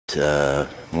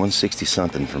160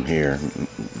 something from here,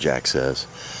 Jack says.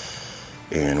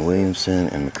 And Williamson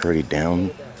and McCurdy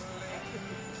down,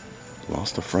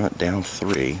 lost the front, down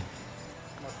 3.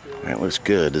 That looks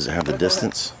good. Does it have the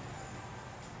distance?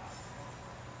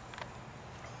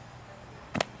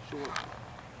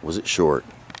 Was it short?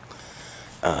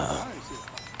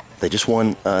 They just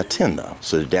won 10 though,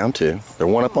 so they're down 2. They're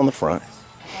 1 up on the front,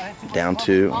 down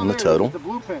 2 on the total,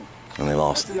 and they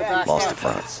lost the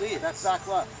front.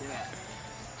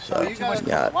 So you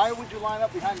got, why would you line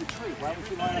up behind the tree? Why would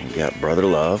you line up? You got Brother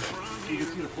Love. So you can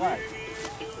see the flag.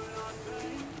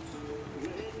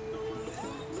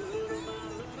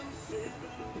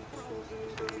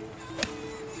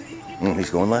 He's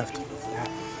going left.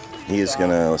 He is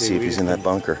gonna, let's see if he's in that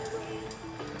bunker.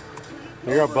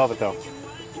 You're above it though.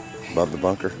 Above the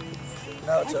bunker?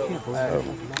 No, it's over. Oh.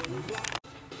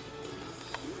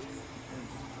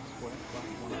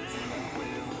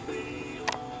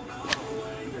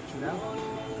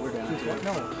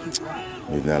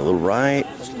 Moving that a little right.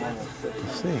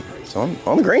 Let's see. It's on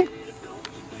the green.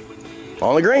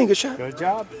 On the green. Good shot. Good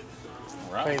job.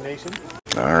 Play Nation.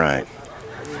 All right.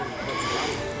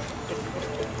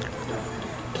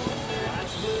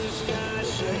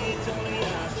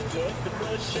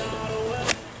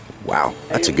 Wow,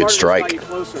 that's a good strike.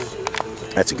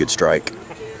 That's a good strike.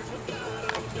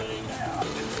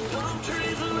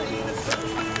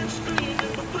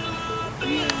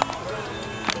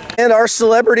 And our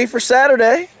celebrity for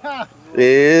Saturday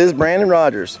is Brandon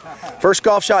Rogers. First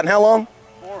golf shot in how long?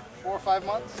 4 or 5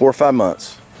 months. 4 or 5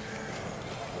 months.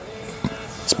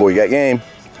 This boy got game.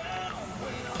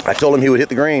 I told him he would hit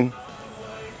the green.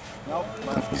 Nope.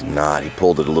 He's not. He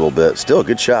pulled it a little bit. Still a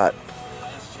good shot.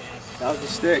 That was the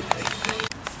stick.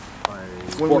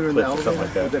 When we were in the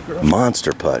elevator,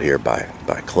 Monster putt here by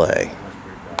Clay.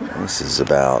 This is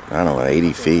about, I don't know,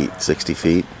 80 feet, 60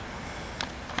 feet.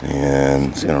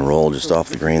 And it's going to roll just off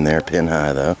the green there. Pin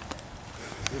high, though.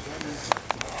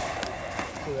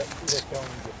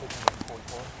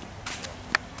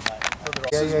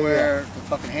 This is where the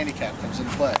fucking handicap comes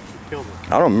into play. I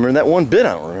don't remember that one bit.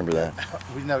 I don't remember that.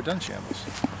 We've never done shambles.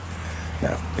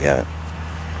 No, we haven't.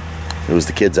 It was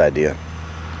the kid's idea.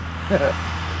 I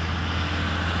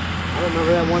don't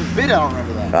remember that one bit. I don't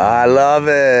remember that. I love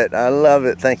it. I love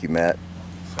it. Thank you, Matt.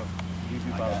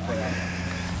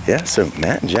 Yeah, so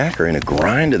Matt and Jack are in a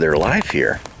grind of their life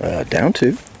here. Down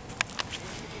 2.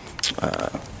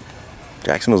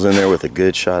 Jacksonville's in there with a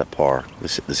good shot at par.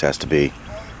 This has to be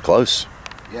close.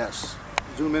 Yes.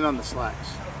 Zoom in on the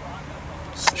slacks.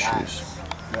 Shoes.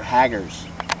 They're haggers.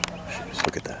 Shoes.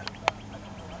 Look at that.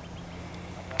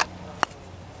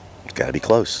 It's got to be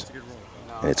close.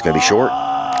 And it's going to be short.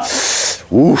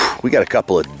 Ooh, we got a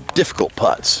couple of difficult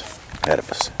putts ahead of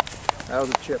us. That was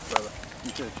a chip, brother.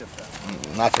 You could have chipped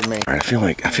that. Not for me. All right,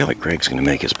 I feel like Greg's going to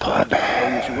make his putt.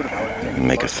 And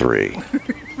make a 3.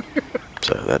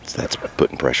 So that's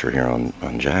putting pressure here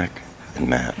on Jack and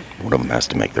Matt. One of them has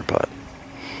to make their putt.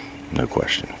 No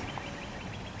question.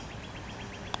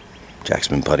 Jack's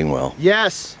been putting well.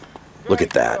 Yes. Look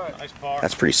at that.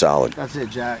 That's pretty solid. That's it,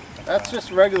 Jack. That's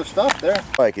just regular stuff there.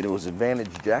 Like it was advantage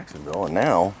Jacksonville, and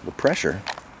now the pressure.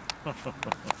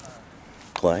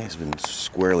 Clay has been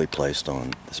squarely placed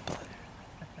on this putt.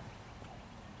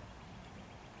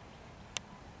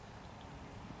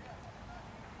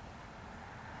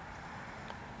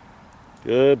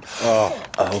 Good.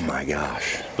 Oh my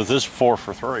gosh. But this is 4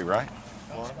 for 3, right?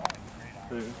 1,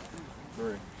 2,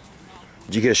 3.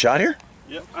 Did you get a shot here?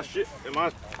 Yep. Am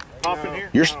I popping here?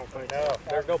 You're. No.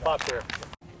 There, go pop there.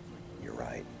 You're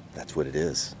right. That's what it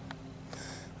is.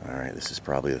 All right, this is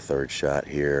probably the 3rd shot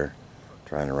here.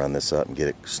 Trying to run this up and get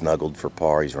it snuggled for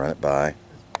par. He's run it by a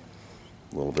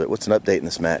little bit. What's an update in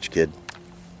this match, kid?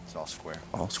 It's all square.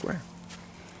 All square.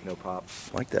 No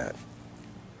pops. Like that.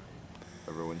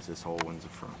 Whoever wins this hole wins the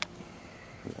front.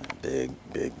 Big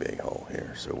hole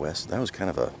here. So Wes, that was kind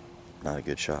of not a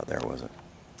good shot there, was it?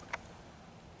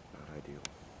 Not ideal.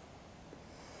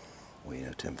 Well, you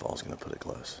know Tim Fall's going to put it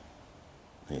close.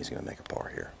 And he's going to make a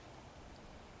par here.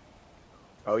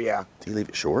 Oh yeah. Did he leave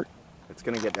it short? It's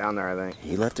gonna get down there, I think.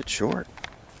 He left it short.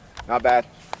 Not bad.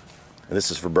 And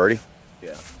this is for birdie?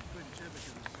 Yeah.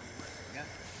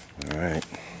 All right.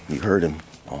 You heard him.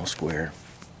 All square.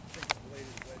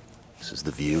 This is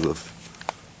the view of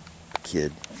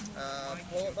kid.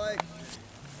 Pull it like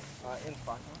in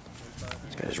spot.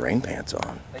 He's got his rain pants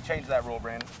on. They changed that rule,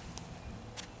 Brandon.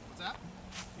 What's that?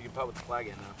 You can putt with the flag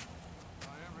in now. Oh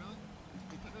yeah, really?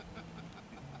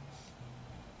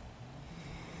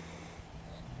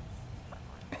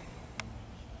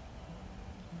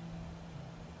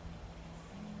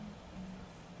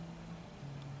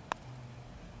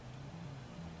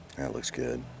 That looks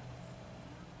good.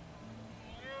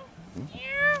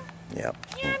 Yep,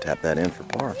 tap that in for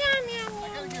par.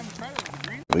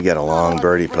 We got a long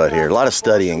birdie putt here. A lot of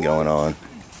studying going on.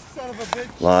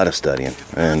 A lot of studying.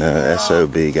 And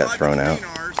SOB got thrown out.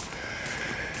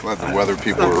 Glad the weather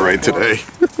people were right today.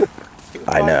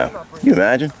 I know. Can you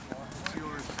imagine?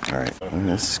 All right,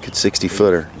 this is a good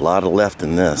 60-footer. A lot of left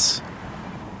in this.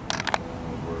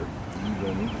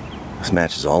 This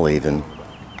match is all even.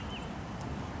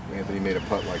 Anthony made a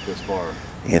putt like this far.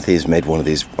 Anthony's made one of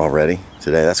these already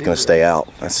today. That's going to stay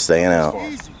out. That's staying out.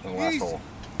 The last hole.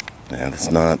 Yeah,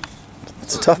 that's not.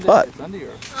 It's a tough putt. Oh,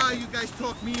 you guys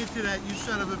talked me into that, you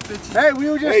son of a bitch. Hey, we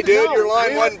were just. Hey, dude, your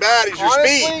line wasn't bad. It's your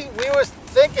speed. We was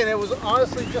thinking it was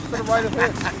honestly just to the right of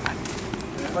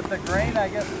it. But the grain, I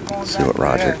guess, is going back. See what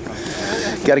Roger.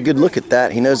 Got a good look at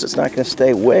that. He knows it's not going to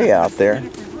stay way out there.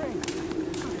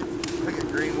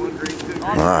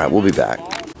 All right, we'll be back.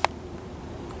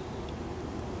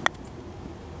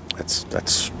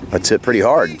 That's hit pretty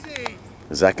hard.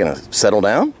 Is that going to settle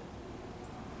down?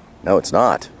 No, it's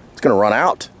not. It's going to run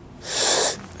out.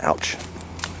 Ouch.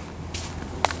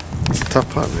 It's a tough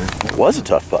putt, man. It was a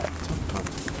tough putt.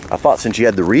 I thought since you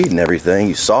had the read and everything,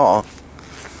 you saw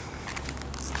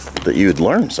that you had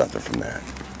learned something from that.